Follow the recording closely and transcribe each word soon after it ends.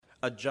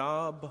A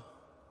job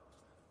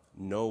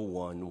no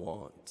one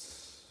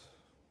wants.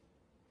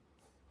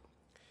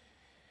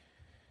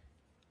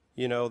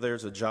 You know,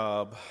 there's a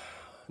job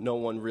no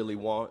one really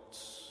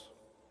wants.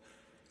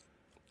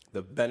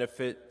 The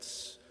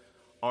benefits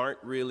aren't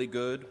really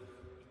good.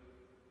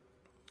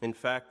 In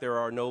fact, there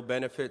are no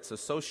benefits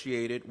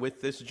associated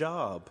with this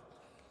job.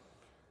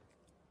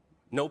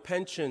 No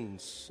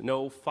pensions,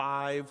 no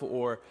 5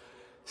 or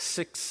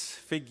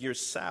 6-figure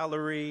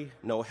salary,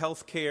 no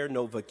health care,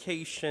 no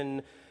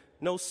vacation,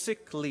 no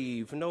sick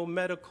leave, no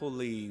medical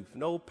leave,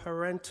 no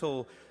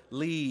parental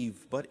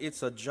leave, but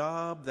it's a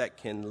job that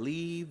can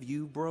leave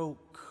you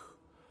broke.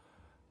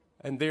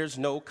 And there's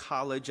no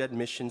college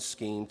admission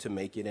scheme to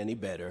make it any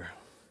better.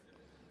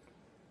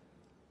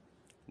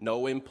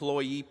 No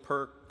employee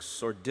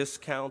perks or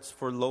discounts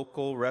for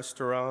local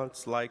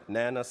restaurants like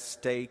Nana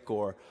Steak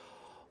or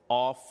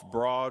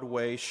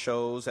off-Broadway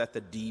shows at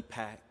the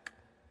DPAC.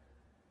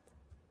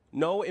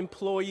 No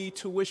employee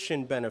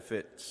tuition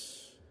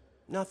benefits.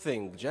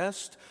 Nothing,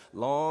 just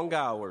long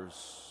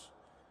hours.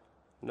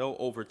 No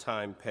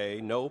overtime pay,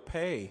 no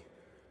pay,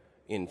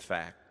 in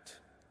fact.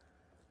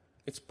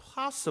 It's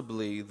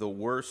possibly the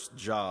worst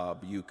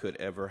job you could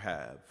ever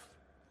have.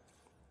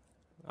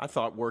 I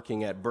thought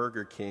working at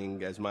Burger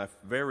King as my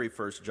very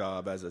first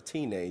job as a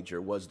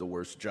teenager was the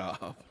worst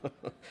job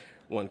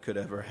one could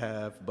ever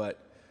have, but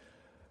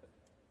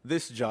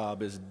this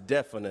job is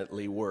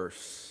definitely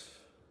worse.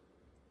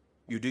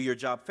 You do your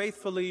job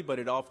faithfully, but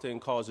it often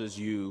causes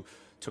you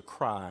to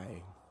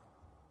cry.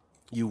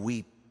 You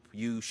weep,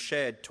 you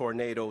shed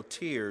tornado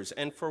tears,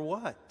 and for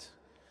what?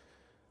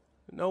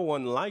 No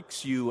one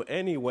likes you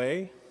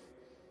anyway.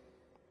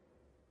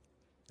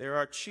 There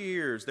are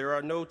cheers, there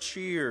are no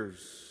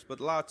cheers, but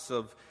lots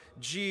of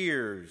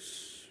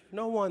jeers.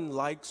 No one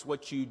likes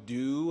what you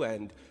do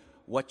and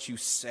what you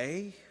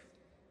say.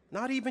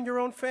 Not even your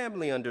own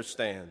family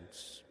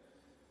understands.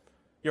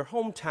 Your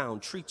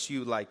hometown treats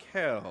you like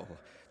hell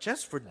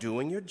just for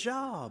doing your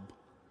job.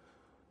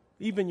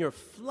 Even your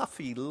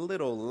fluffy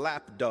little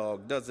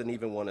lapdog doesn't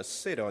even want to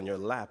sit on your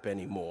lap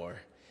anymore.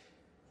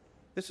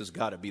 This has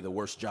got to be the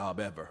worst job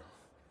ever.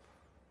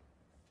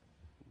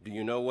 Do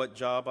you know what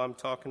job I'm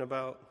talking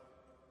about?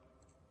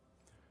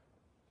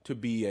 To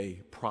be a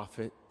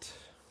prophet.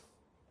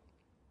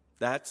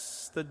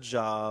 That's the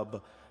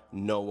job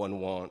no one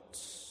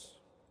wants.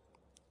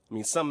 I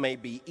mean, some may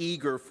be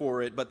eager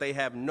for it, but they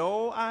have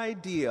no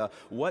idea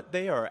what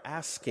they are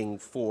asking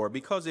for,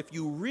 because if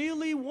you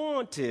really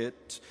want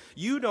it,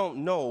 you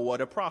don't know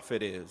what a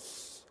prophet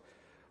is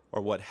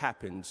or what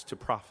happens to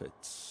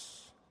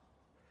prophets.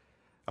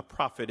 A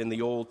prophet in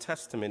the Old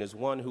Testament is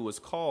one who is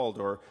called,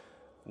 or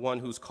one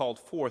who's called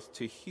forth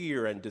to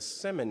hear and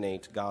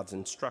disseminate God's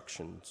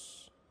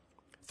instructions.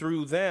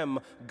 Through them,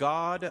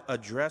 God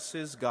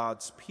addresses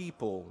God's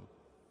people.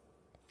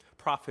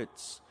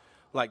 Prophets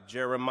like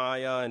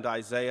Jeremiah and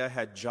Isaiah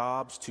had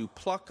jobs to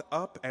pluck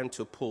up and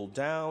to pull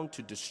down,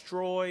 to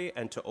destroy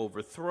and to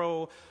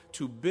overthrow,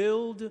 to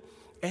build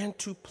and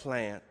to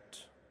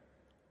plant.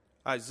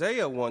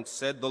 Isaiah once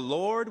said, "The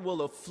Lord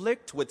will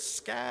afflict with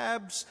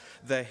scabs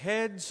the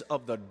heads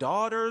of the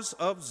daughters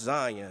of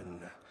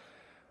Zion."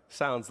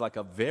 Sounds like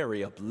a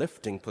very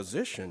uplifting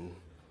position.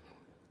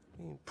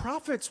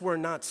 Prophets were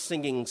not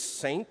singing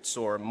saints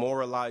or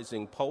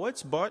moralizing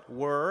poets, but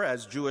were,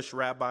 as Jewish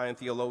rabbi and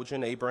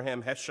theologian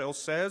Abraham Heschel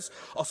says,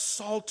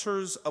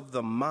 assaulters of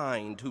the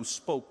mind who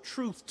spoke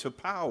truth to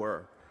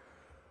power.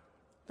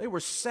 They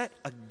were set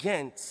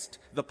against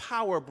the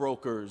power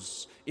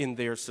brokers in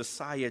their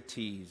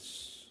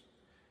societies.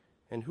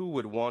 And who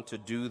would want to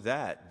do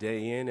that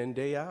day in and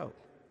day out?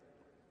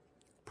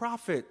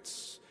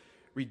 Prophets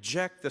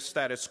reject the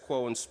status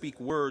quo and speak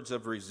words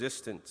of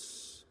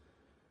resistance.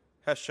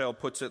 Heschel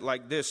puts it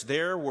like this: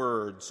 their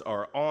words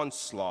are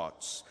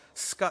onslaughts,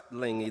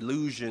 scuttling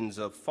illusions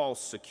of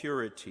false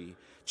security,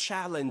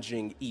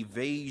 challenging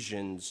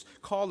evasions,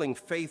 calling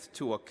faith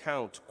to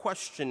account,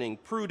 questioning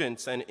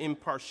prudence and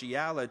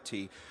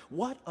impartiality.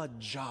 What a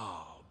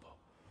job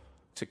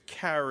to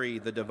carry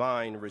the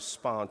divine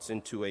response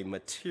into a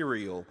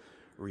material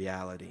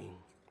reality.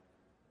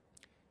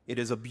 It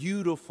is a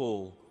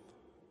beautiful,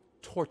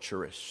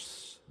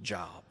 torturous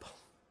job.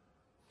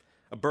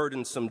 A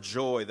burdensome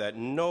joy that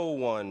no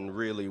one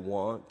really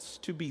wants,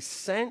 to be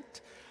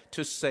sent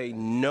to say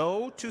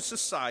no to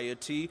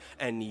society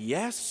and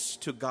yes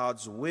to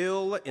God's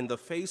will in the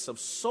face of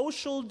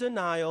social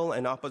denial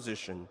and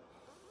opposition,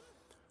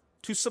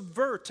 to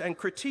subvert and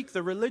critique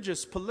the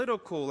religious,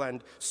 political,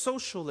 and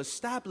social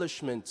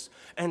establishments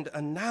and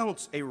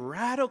announce a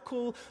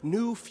radical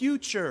new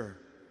future,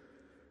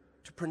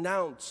 to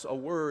pronounce a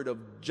word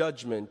of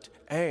judgment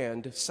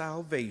and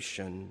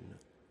salvation.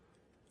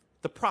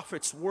 The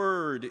prophet's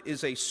word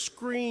is a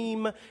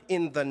scream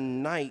in the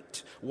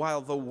night while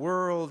the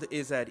world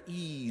is at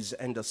ease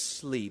and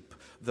asleep.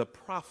 The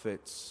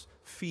prophets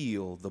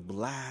feel the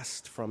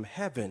blast from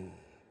heaven.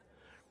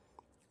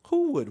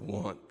 Who would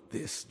want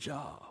this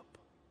job?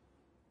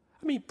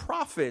 I mean,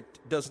 prophet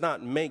does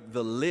not make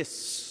the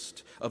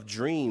list of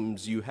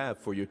dreams you have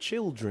for your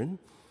children.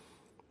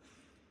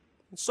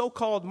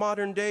 So-called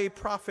modern-day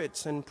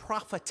prophets and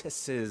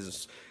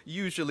prophetesses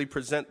usually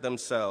present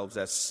themselves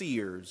as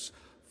seers,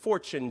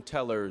 fortune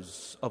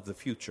tellers of the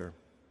future.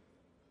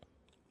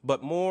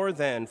 But more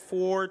than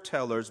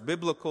foretellers,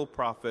 biblical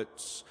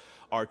prophets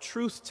are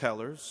truth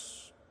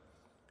tellers.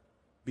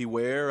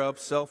 Beware of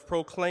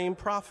self-proclaimed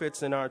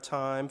prophets in our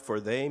time, for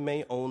they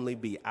may only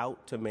be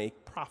out to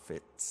make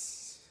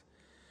profits.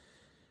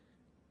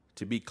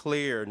 To be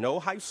clear, no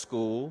high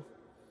school,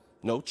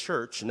 no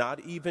church, not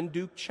even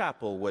Duke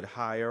Chapel would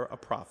hire a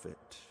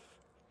prophet.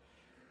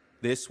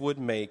 This would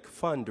make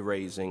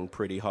fundraising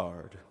pretty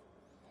hard.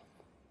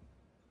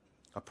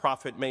 A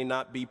prophet may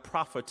not be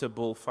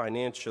profitable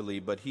financially,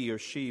 but he or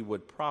she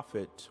would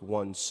profit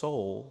one's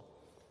soul.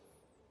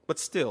 But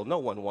still, no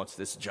one wants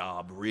this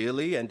job,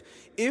 really. And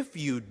if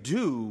you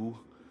do,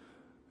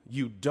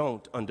 you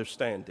don't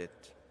understand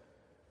it.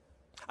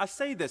 I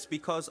say this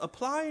because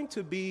applying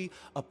to be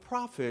a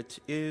prophet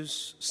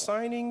is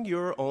signing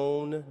your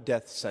own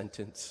death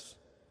sentence.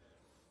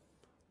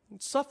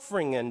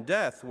 Suffering and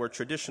death were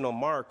traditional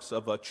marks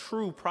of a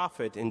true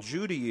prophet in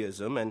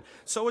Judaism, and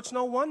so it's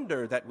no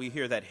wonder that we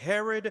hear that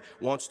Herod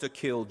wants to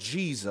kill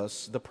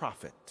Jesus, the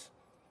prophet.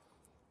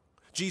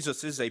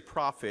 Jesus is a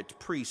prophet,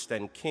 priest,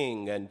 and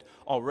king, and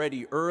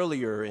already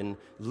earlier in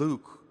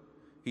Luke,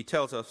 he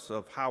tells us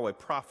of how a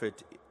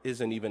prophet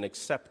isn't even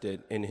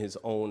accepted in his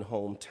own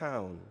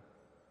hometown.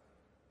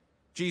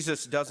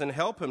 Jesus doesn't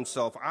help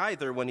himself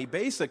either when he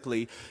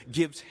basically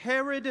gives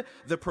Herod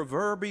the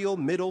proverbial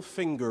middle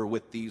finger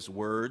with these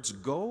words,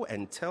 "Go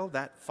and tell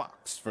that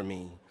fox for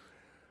me.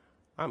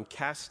 I'm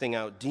casting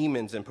out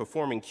demons and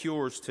performing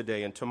cures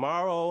today, and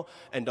tomorrow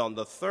and on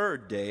the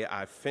third day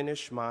I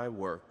finish my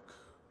work."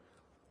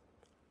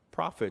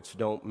 Prophets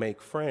don't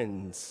make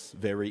friends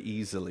very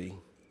easily.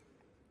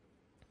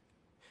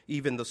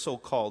 Even the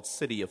so-called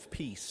city of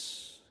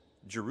peace,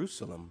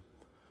 Jerusalem,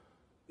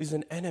 is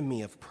an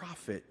enemy of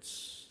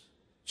prophets.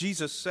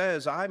 Jesus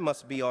says, "I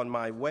must be on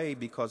my way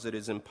because it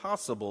is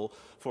impossible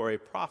for a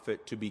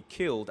prophet to be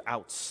killed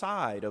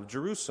outside of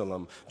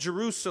Jerusalem."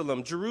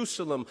 Jerusalem,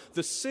 Jerusalem,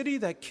 the city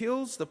that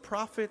kills the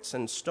prophets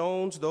and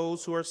stones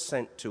those who are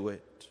sent to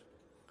it.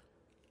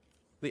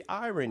 The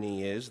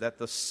irony is that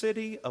the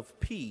city of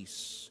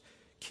peace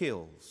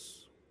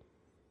kills,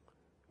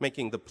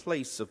 making the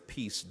place of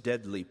peace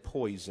deadly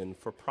poison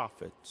for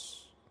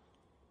prophets.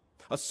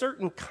 A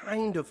certain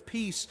kind of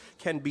peace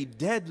can be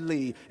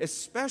deadly,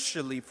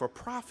 especially for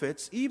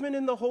prophets, even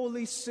in the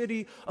holy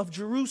city of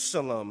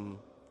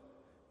Jerusalem,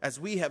 as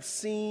we have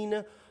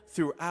seen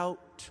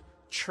throughout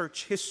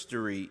church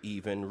history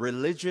even.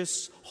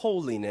 Religious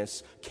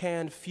holiness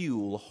can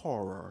fuel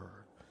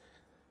horror.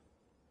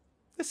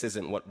 This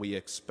isn't what we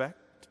expect.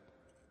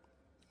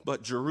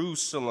 But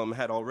Jerusalem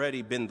had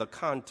already been the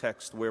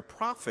context where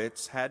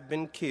prophets had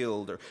been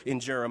killed. In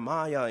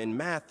Jeremiah, in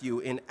Matthew,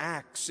 in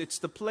Acts, it's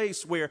the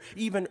place where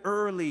even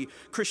early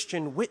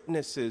Christian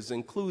witnesses,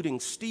 including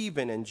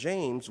Stephen and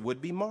James,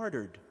 would be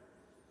martyred.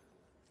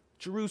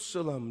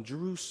 Jerusalem,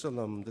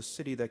 Jerusalem, the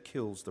city that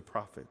kills the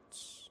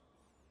prophets.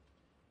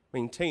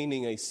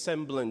 Maintaining a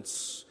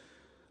semblance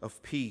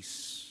of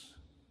peace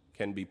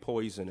can be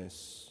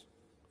poisonous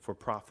for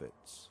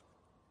prophets.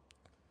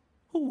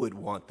 Who would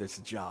want this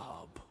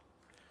job?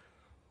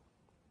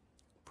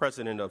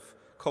 President of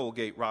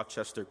Colgate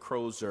Rochester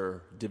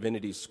Crozer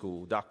Divinity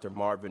School, Dr.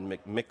 Marvin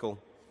McMickle,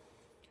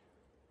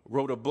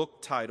 wrote a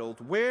book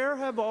titled, "Where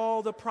Have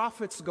All the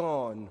Prophets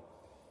Gone?"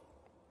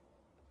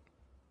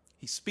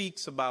 He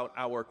speaks about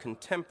our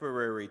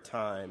contemporary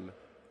time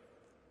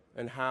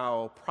and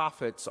how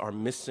prophets are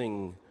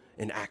missing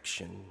in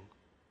action.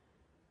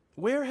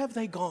 Where have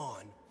they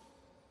gone?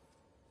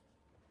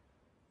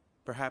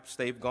 Perhaps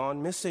they've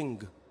gone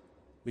missing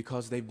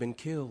because they've been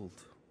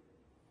killed.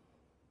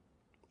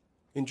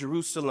 In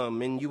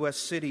Jerusalem, in U.S.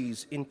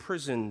 cities, in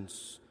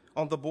prisons,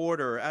 on the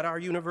border, at our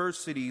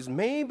universities,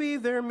 maybe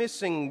they're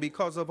missing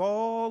because of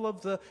all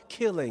of the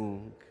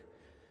killing.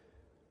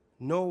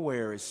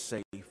 Nowhere is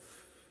safe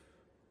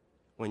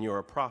when you're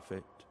a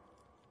prophet,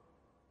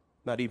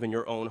 not even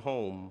your own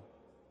home.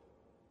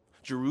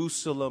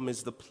 Jerusalem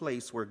is the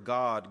place where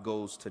God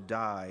goes to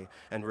die,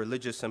 and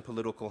religious and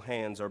political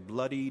hands are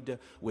bloodied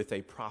with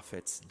a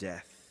prophet's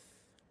death.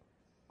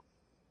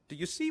 Do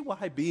you see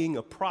why being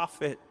a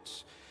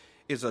prophet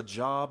is a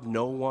job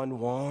no one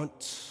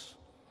wants?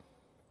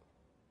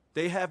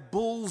 They have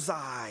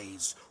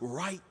bullseyes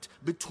right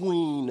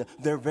between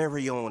their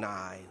very own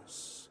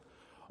eyes,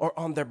 or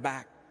on their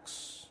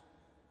backs,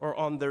 or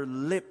on their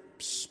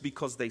lips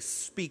because they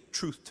speak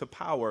truth to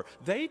power.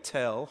 They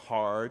tell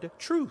hard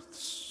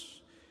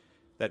truths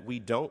that we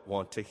don't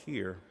want to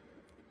hear.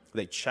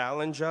 They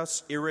challenge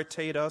us,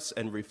 irritate us,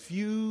 and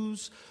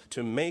refuse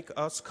to make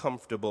us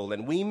comfortable.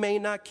 And we may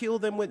not kill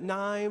them with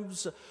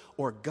knives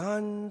or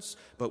guns,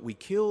 but we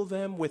kill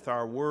them with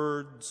our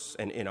words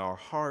and in our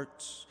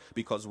hearts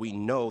because we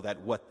know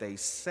that what they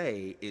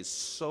say is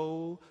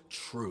so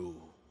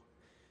true.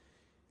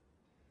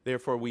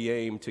 Therefore, we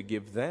aim to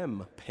give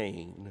them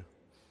pain.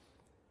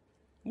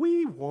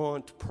 We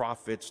want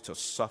prophets to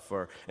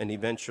suffer and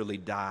eventually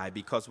die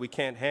because we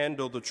can't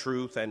handle the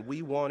truth, and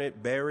we want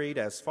it buried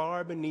as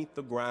far beneath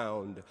the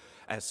ground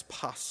as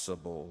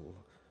possible.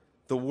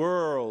 The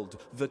world,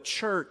 the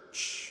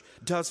church,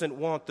 doesn't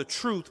want the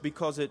truth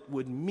because it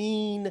would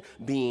mean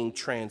being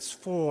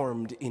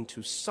transformed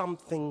into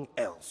something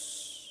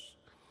else.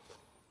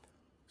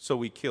 So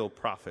we kill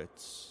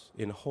prophets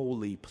in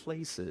holy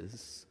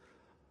places,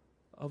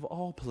 of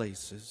all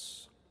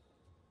places.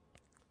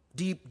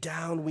 Deep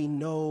down, we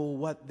know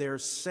what they're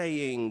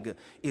saying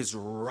is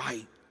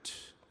right.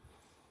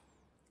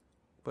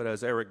 But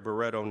as Eric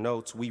Barreto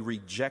notes, we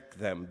reject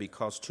them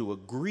because to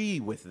agree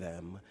with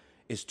them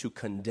is to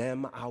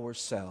condemn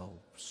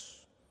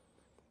ourselves.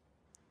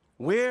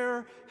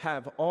 Where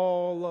have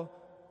all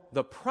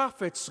the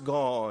prophets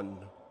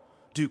gone,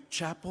 Duke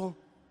Chapel?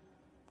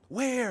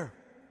 Where?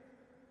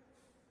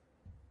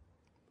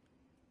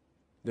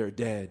 They're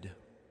dead.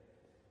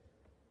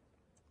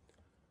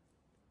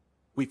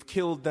 We've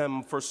killed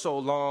them for so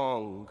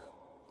long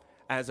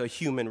as a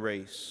human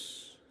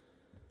race.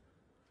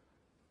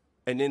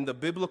 And in the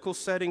biblical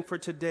setting for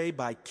today,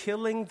 by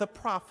killing the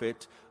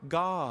prophet,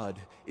 God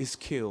is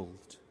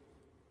killed.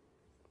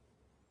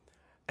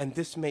 And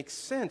this makes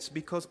sense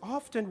because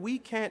often we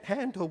can't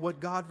handle what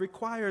God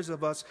requires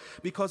of us,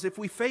 because if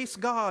we face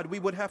God, we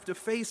would have to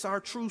face our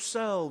true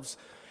selves,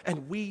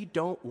 and we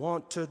don't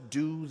want to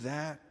do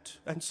that.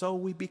 And so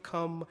we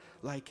become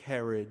like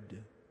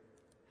Herod,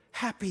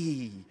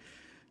 happy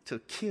to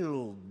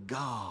kill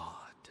God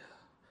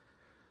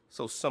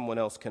so someone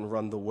else can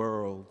run the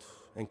world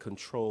and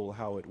control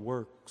how it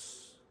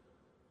works.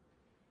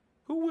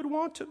 Who would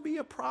want to be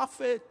a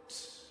prophet?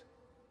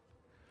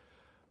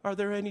 Are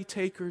there any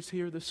takers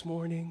here this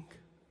morning?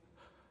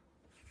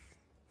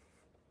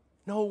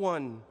 No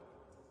one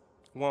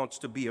wants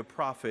to be a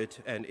prophet,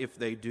 and if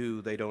they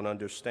do, they don't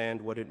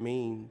understand what it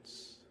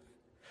means.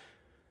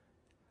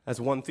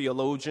 As one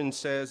theologian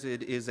says,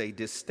 it is a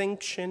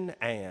distinction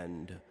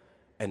and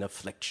an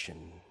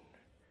affliction.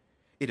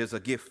 It is a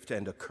gift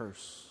and a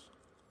curse.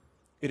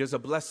 It is a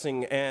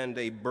blessing and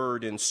a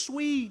burden,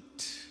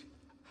 sweet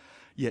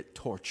yet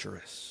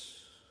torturous.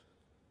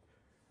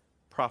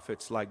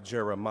 Prophets like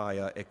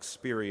Jeremiah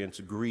experience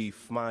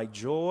grief. My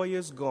joy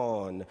is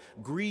gone.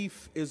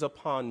 Grief is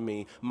upon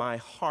me. My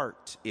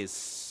heart is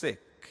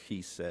sick,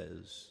 he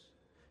says.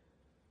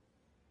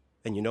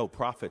 And you know,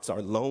 prophets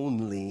are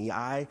lonely.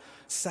 I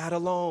sat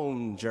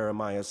alone,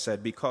 Jeremiah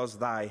said, because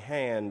thy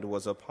hand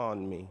was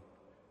upon me.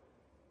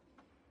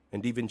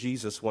 And even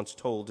Jesus once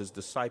told his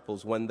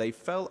disciples when they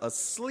fell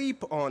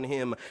asleep on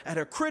him at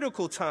a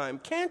critical time,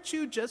 can't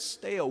you just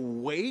stay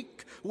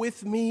awake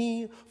with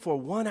me for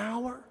 1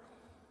 hour?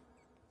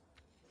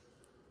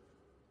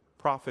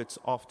 Prophets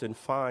often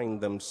find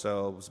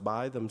themselves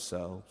by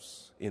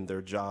themselves in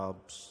their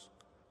jobs,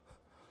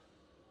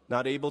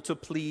 not able to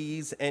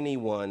please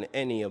anyone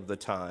any of the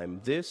time.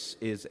 This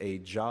is a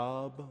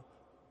job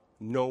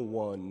no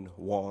one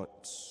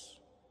wants.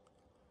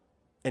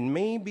 And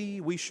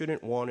maybe we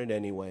shouldn't want it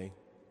anyway,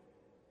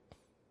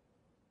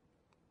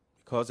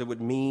 because it would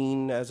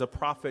mean as a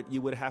prophet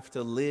you would have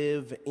to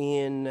live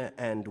in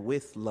and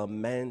with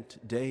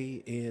lament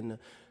day in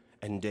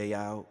and day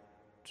out.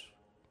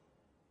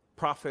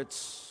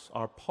 Prophets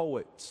are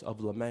poets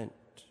of lament.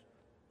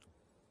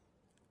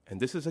 And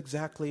this is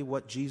exactly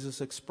what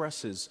Jesus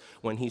expresses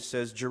when he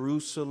says,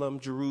 Jerusalem,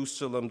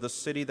 Jerusalem, the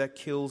city that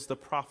kills the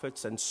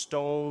prophets and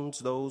stones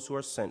those who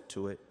are sent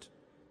to it.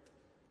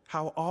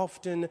 How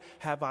often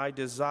have I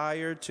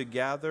desired to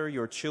gather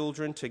your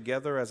children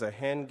together as a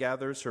hen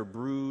gathers her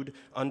brood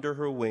under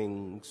her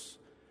wings,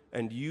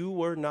 and you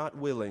were not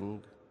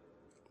willing.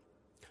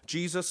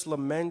 Jesus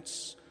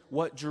laments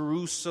what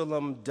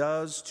Jerusalem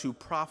does to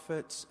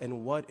prophets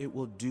and what it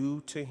will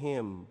do to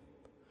him.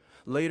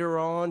 Later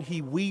on,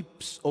 he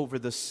weeps over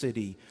the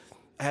city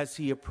as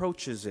he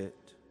approaches it.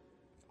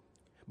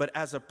 But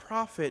as a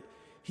prophet,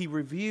 he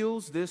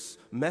reveals this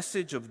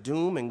message of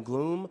doom and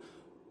gloom.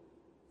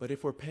 But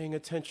if we're paying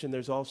attention,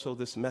 there's also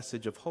this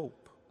message of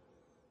hope.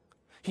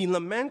 He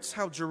laments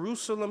how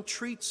Jerusalem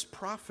treats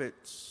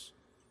prophets,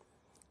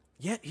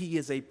 yet he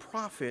is a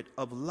prophet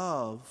of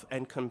love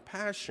and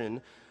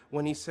compassion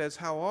when he says,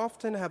 how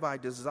often have I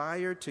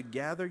desired to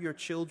gather your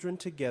children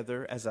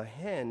together as a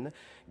hen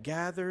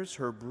gathers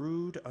her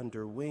brood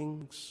under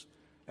wings,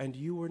 and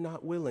you were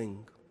not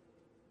willing.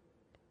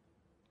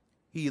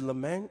 He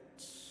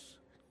laments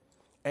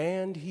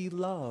and he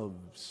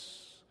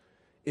loves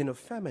in a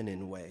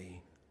feminine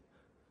way,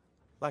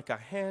 like a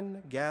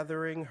hen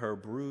gathering her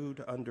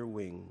brood under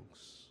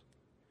wings.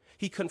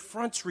 He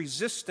confronts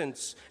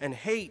resistance and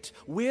hate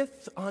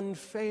with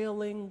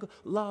unfailing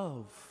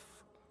love.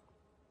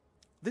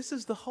 This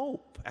is the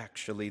hope,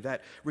 actually,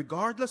 that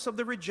regardless of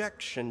the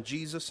rejection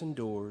Jesus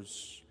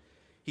endures,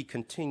 he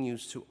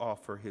continues to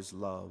offer his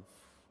love.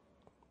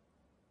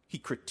 He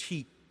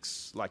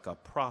critiques like a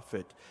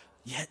prophet,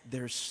 yet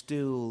there's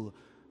still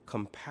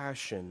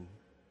compassion.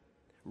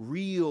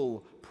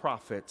 Real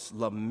prophets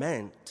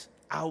lament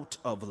out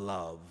of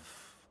love.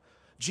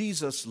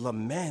 Jesus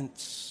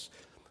laments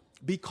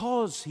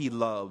because he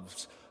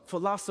loves.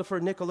 Philosopher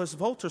Nicholas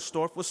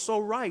Wolterstorff was so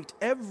right.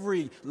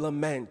 Every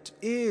lament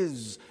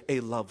is a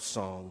love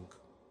song.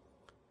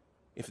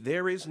 If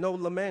there is no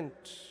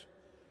lament,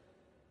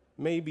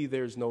 maybe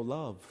there's no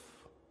love.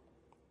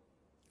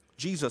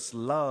 Jesus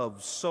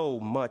loves so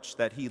much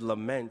that he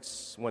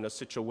laments when a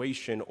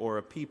situation or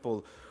a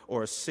people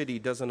or a city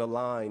doesn't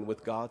align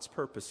with God's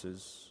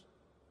purposes.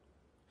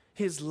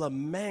 His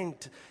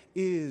lament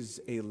is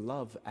a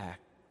love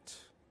act.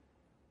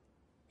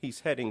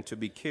 He's heading to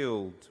be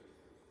killed,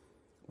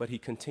 but he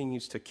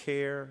continues to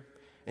care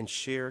and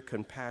share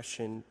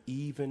compassion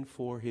even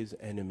for his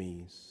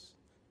enemies.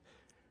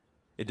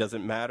 It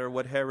doesn't matter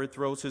what Herod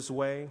throws his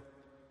way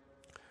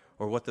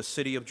or what the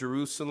city of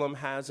Jerusalem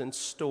has in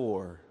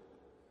store.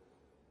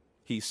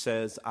 He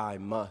says, I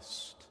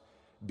must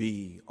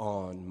be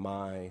on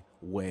my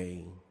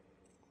way.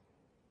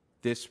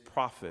 This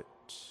prophet,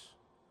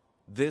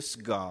 this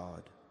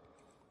God,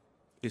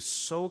 is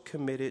so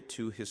committed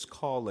to his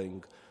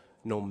calling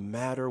no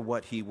matter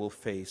what he will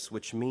face,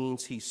 which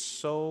means he's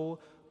so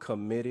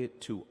committed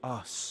to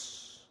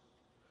us.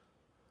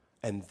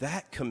 And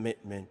that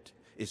commitment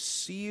is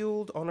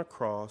sealed on a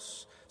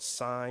cross,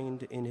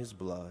 signed in his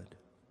blood.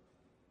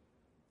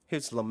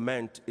 His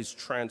lament is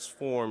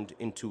transformed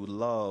into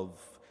love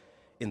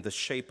in the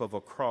shape of a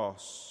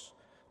cross,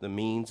 the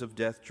means of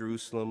death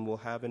Jerusalem will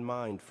have in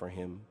mind for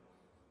him.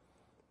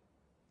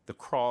 The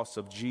cross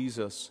of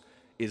Jesus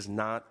is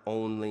not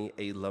only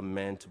a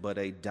lament, but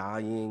a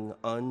dying,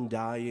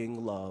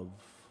 undying love,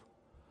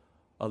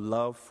 a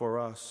love for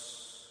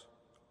us,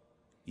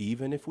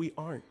 even if we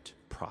aren't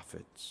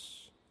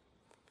prophets.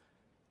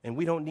 And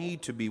we don't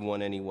need to be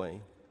one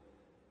anyway.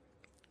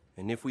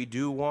 And if we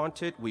do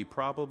want it, we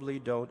probably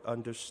don't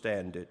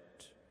understand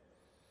it.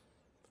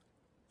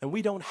 And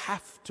we don't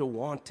have to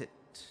want it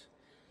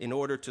in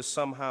order to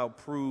somehow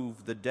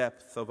prove the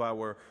depth of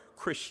our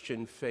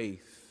Christian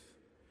faith,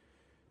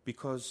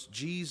 because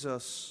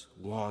Jesus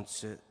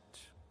wants it.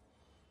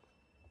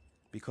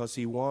 Because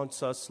he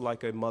wants us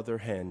like a mother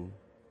hen,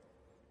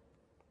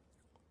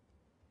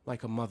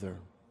 like a mother,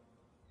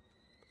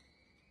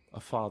 a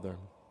father,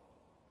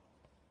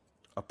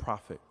 a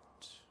prophet.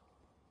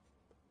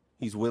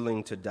 He's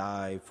willing to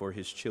die for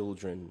his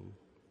children.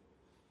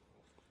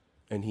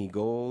 And he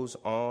goes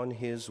on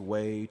his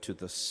way to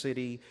the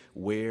city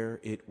where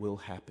it will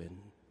happen.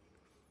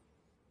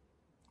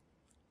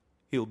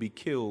 He'll be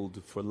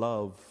killed for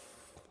love.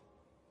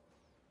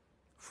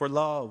 For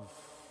love.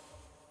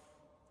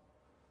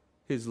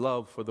 His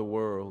love for the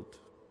world,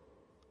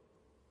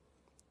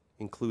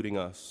 including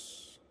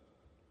us.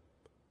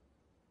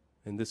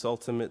 And this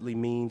ultimately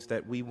means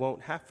that we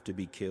won't have to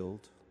be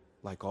killed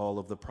like all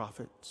of the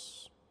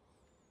prophets,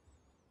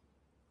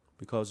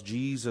 because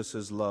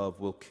Jesus' love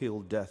will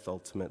kill death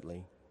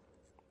ultimately.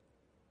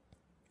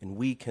 And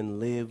we can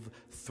live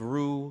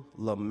through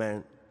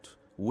lament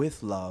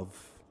with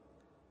love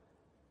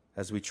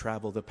as we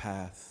travel the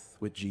path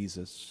with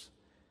Jesus.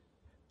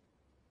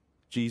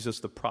 Jesus,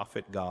 the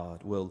prophet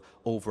God, will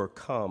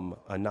overcome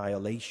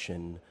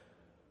annihilation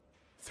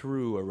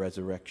through a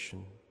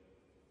resurrection.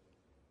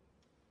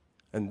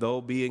 And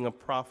though being a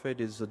prophet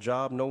is a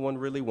job no one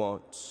really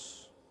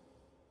wants,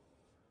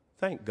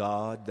 thank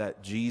God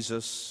that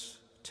Jesus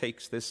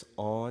takes this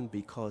on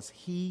because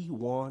he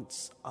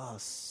wants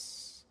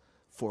us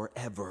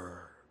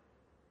forever.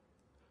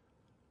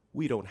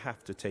 We don't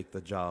have to take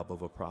the job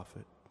of a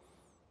prophet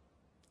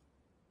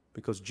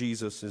because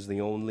Jesus is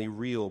the only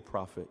real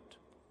prophet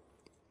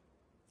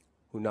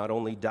who not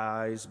only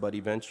dies but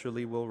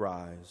eventually will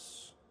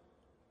rise.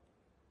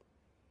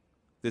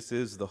 This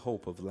is the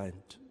hope of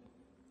Lent.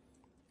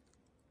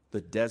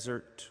 The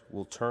desert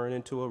will turn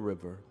into a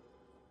river,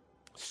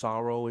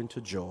 sorrow into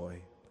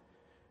joy,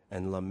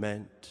 and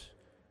lament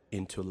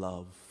into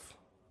love.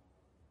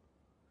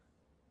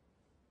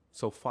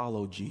 So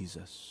follow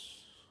Jesus.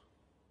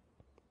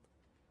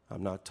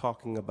 I'm not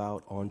talking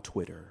about on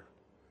Twitter,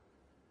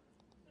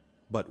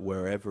 but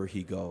wherever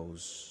he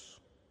goes,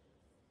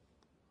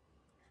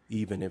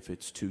 even if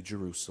it's to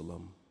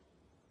Jerusalem.